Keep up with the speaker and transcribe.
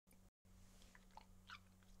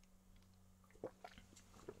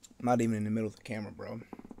I'm not even in the middle of the camera, bro.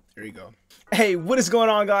 There you go. Hey, what is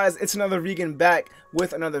going on, guys? It's Another Vegan back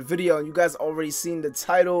with another video. You guys already seen the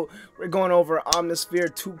title. We're going over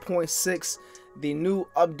Omnisphere 2.6, the new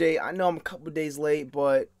update. I know I'm a couple days late,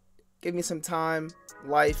 but give me some time.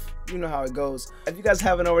 Life, you know how it goes. If you guys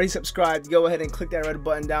haven't already subscribed, go ahead and click that red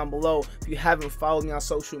button down below. If you haven't followed me on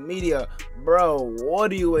social media, bro,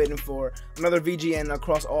 what are you waiting for? AnotherVGN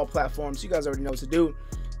across all platforms. You guys already know what to do.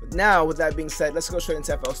 But now, with that being said, let's go straight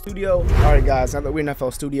into FL Studio. Alright guys, now that we're in FL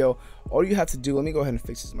Studio, all you have to do, let me go ahead and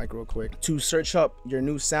fix this mic real quick. To search up your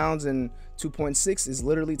new sounds in 2.6 is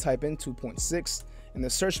literally type in 2.6 in the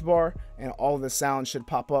search bar and all the sounds should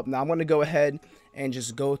pop up. Now I'm going to go ahead and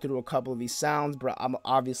just go through a couple of these sounds, but I'm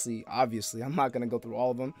obviously I'm not going to go through all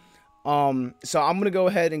of them. So I'm going to go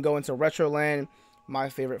ahead and go into Retroland, my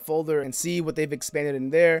favorite folder, and see what they've expanded in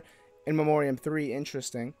there. In Memoriam 3,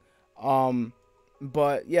 interesting.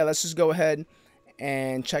 But yeah, let's just go ahead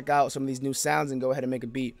and check out some of these new sounds and go ahead and make a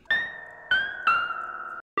beat.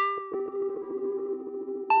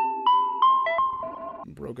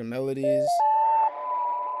 Broken Melodies.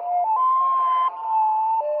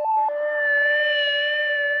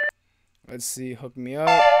 Let's see, Hook Me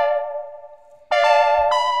Up.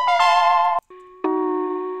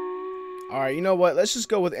 Alright, you know what? Let's just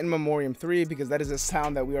go with In Memoriam 3 because that is a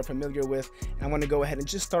sound that we are familiar with. And I'm going to go ahead and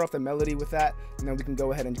just start off the melody with that. And then we can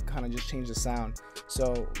go ahead and kind of just change the sound.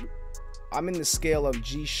 So I'm in the scale of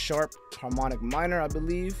G sharp harmonic minor, I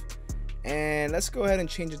believe. And let's go ahead and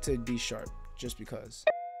change it to D sharp just because.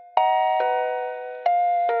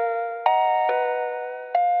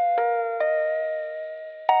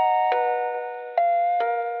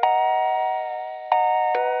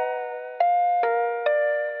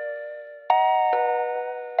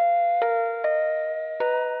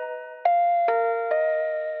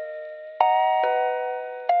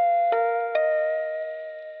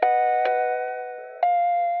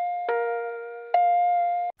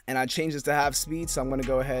 And I changed this to half speed, so I'm going to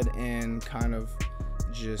go ahead and kind of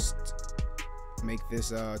just make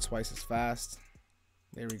this twice as fast.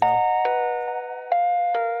 There we go.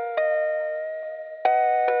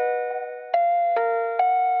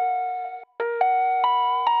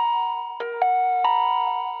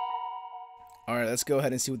 Alright, let's go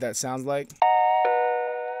ahead and see what that sounds like.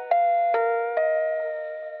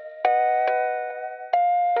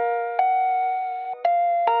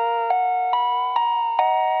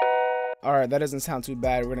 Alright, that doesn't sound too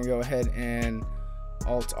bad. We're going to go ahead and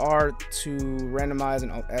Alt-R to randomize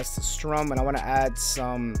and Alt-S to strum. And I want to add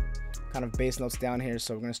some kind of bass notes down here.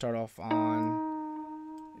 So we're going to start off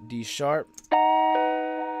on D sharp.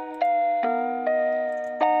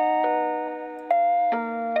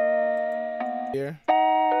 Here.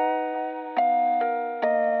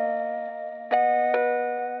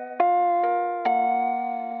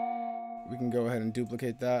 We can go ahead and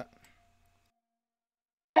duplicate that.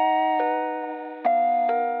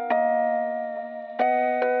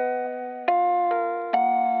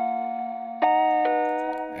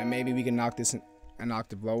 And maybe we can knock this an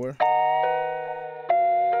octave lower.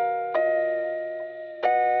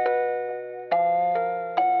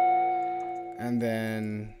 And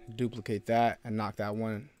then duplicate that and knock that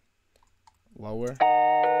one lower.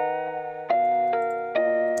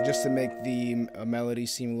 Just to make the melody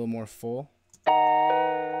seem a little more full.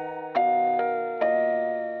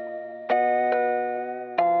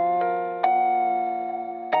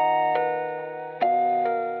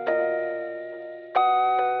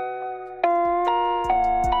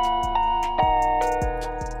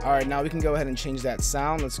 Alright, now we can go ahead and change that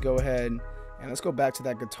sound. Let's go ahead and let's go back to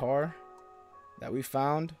that guitar that we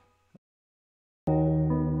found.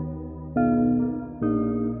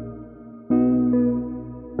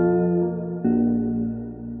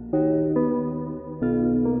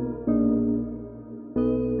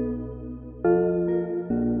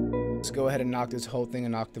 Let's go ahead and knock this whole thing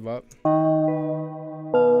an octave up.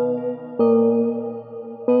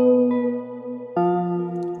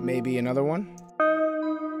 Maybe another one.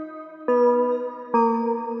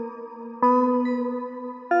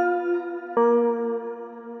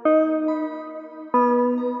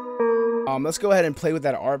 Let's go ahead and play with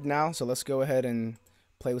that ARP now. So let's go ahead and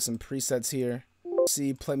play with some presets here.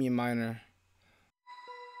 C, play me minor.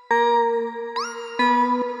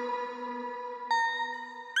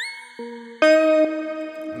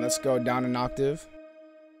 And let's go down an octave.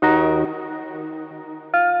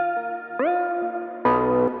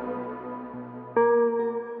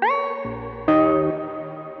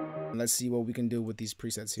 And let's see what we can do with these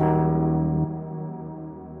presets here.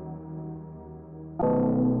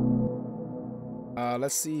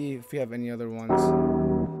 Let's see if we have any other ones.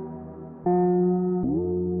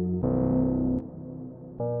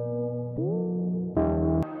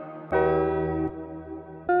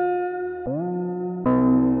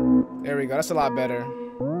 that's a lot better.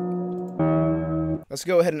 Let's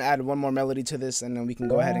go ahead and add one more melody to this, and then we can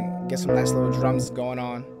go ahead and get some nice little drums going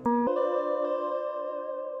on.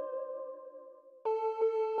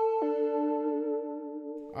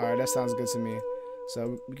 Alright, that sounds good to me.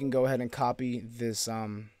 So we can go ahead and copy this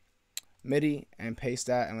MIDI and paste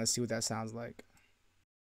that, and let's see what that sounds like.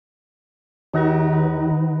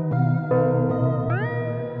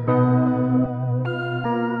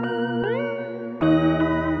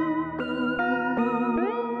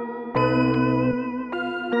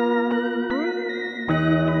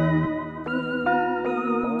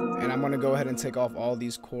 And I'm going to go ahead and take off all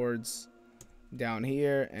these chords down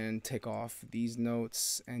here and take off these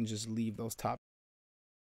notes and just leave those top.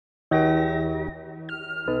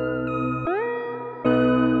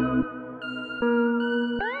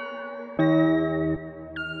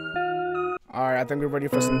 Alright, I think we're ready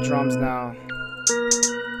for some drums now.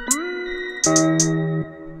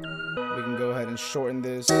 We can go ahead and shorten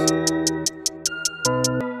this.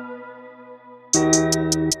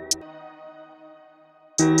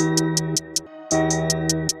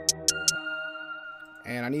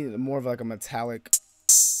 And I need more of like a metallic.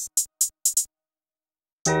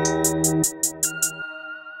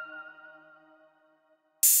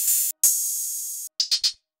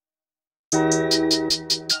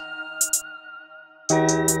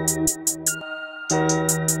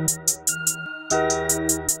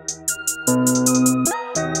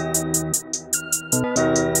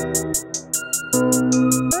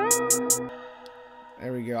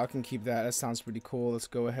 There we go. I can keep that. That sounds pretty cool. Let's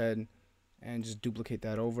go ahead and just duplicate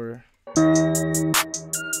that over.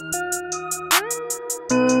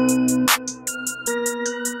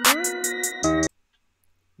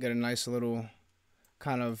 Get a nice little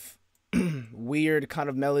kind of weird kind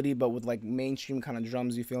of melody, but with like mainstream kind of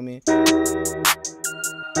drums, you feel me?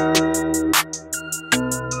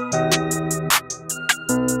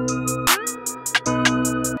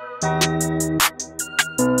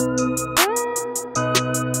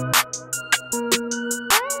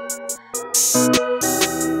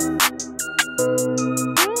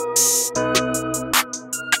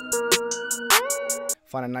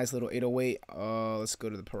 Find a nice little 808. Let's go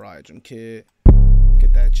to the Pariah drum kit.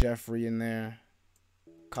 Get that Jeffrey in there.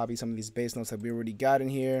 Copy some of these bass notes that we already got in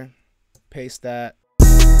here. Paste that.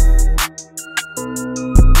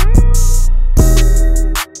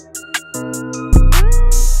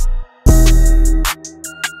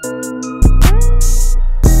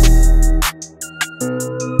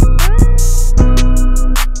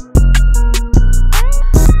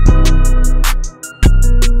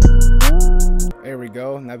 There we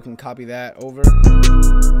go. Now we can copy that over.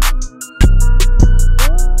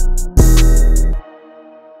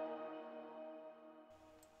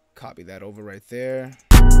 Copy that over right there.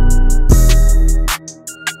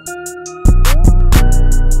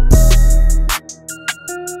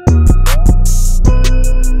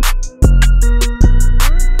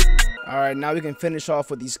 All right, now we can finish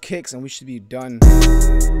off with these kicks and we should be done.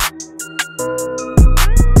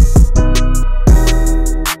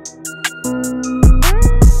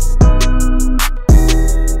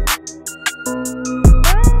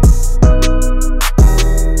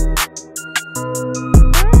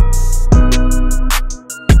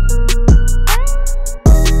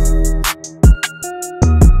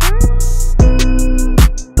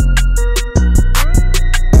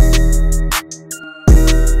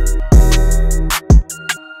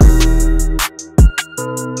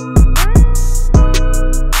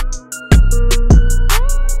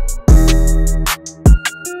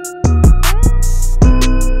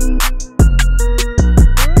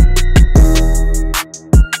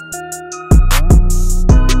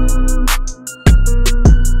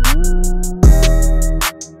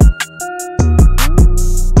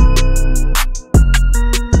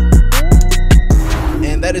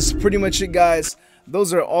 That is pretty much it, guys.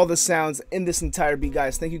 Those are all the sounds in this entire beat,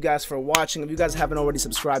 guys. Thank you guys for watching. If you guys haven't already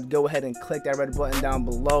subscribed, go ahead and click that red button down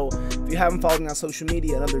below. If you haven't followed me on social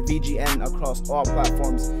media, AnotherVGN across all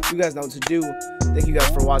platforms, you guys know what to do. Thank you guys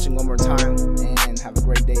for watching one more time, and have a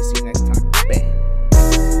great day. See you next time.